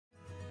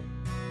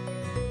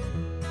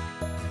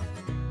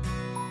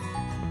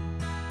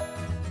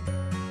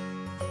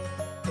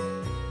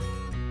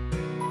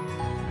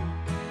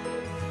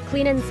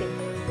Clean and safe.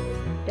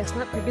 Does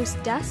not produce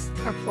dust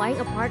or flying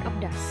apart of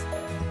dust.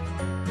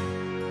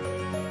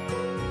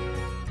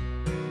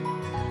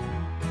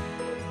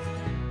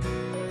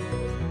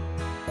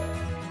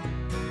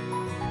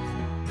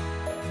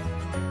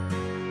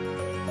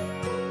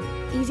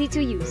 Easy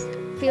to use.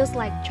 Feels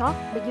like chalk,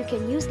 but you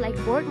can use like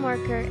board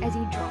marker as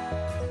you draw.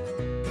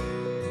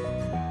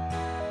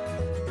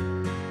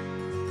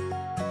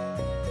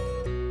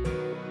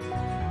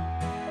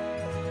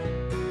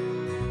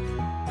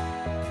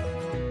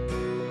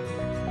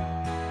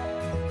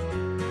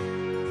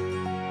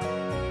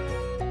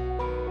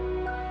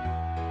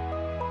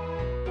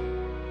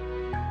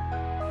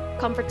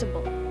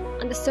 Comfortable.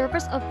 On the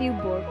surface of your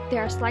board,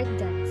 there are slight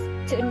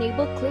dents to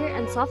enable clear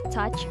and soft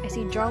touch as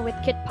you draw with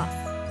Kitpas.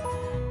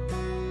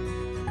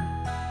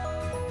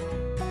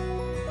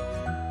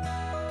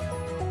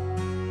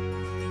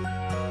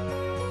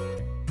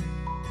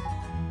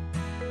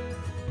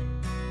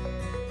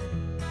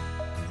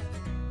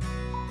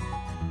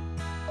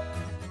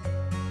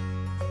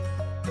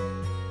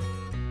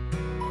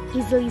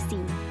 Easily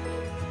seen.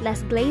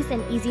 Less glazed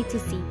and easy to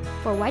see.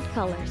 For white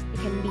colors, it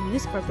can be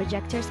used for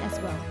projectors as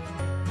well.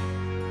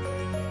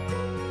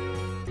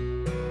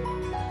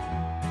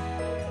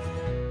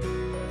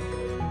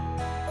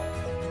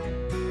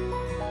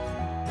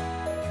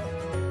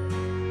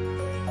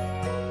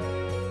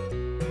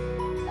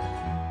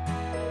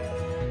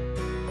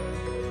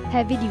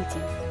 Heavy duty,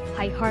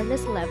 high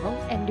hardness level,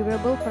 and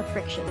durable for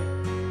friction.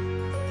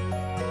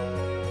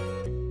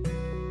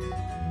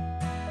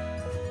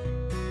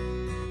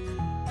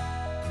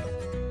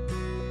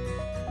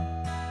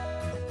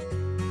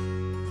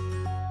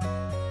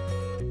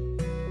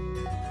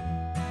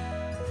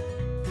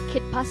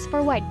 Kitpas for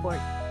whiteboard.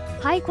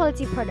 High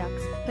quality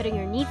products, putting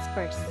your needs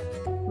first.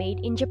 Made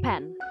in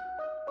Japan.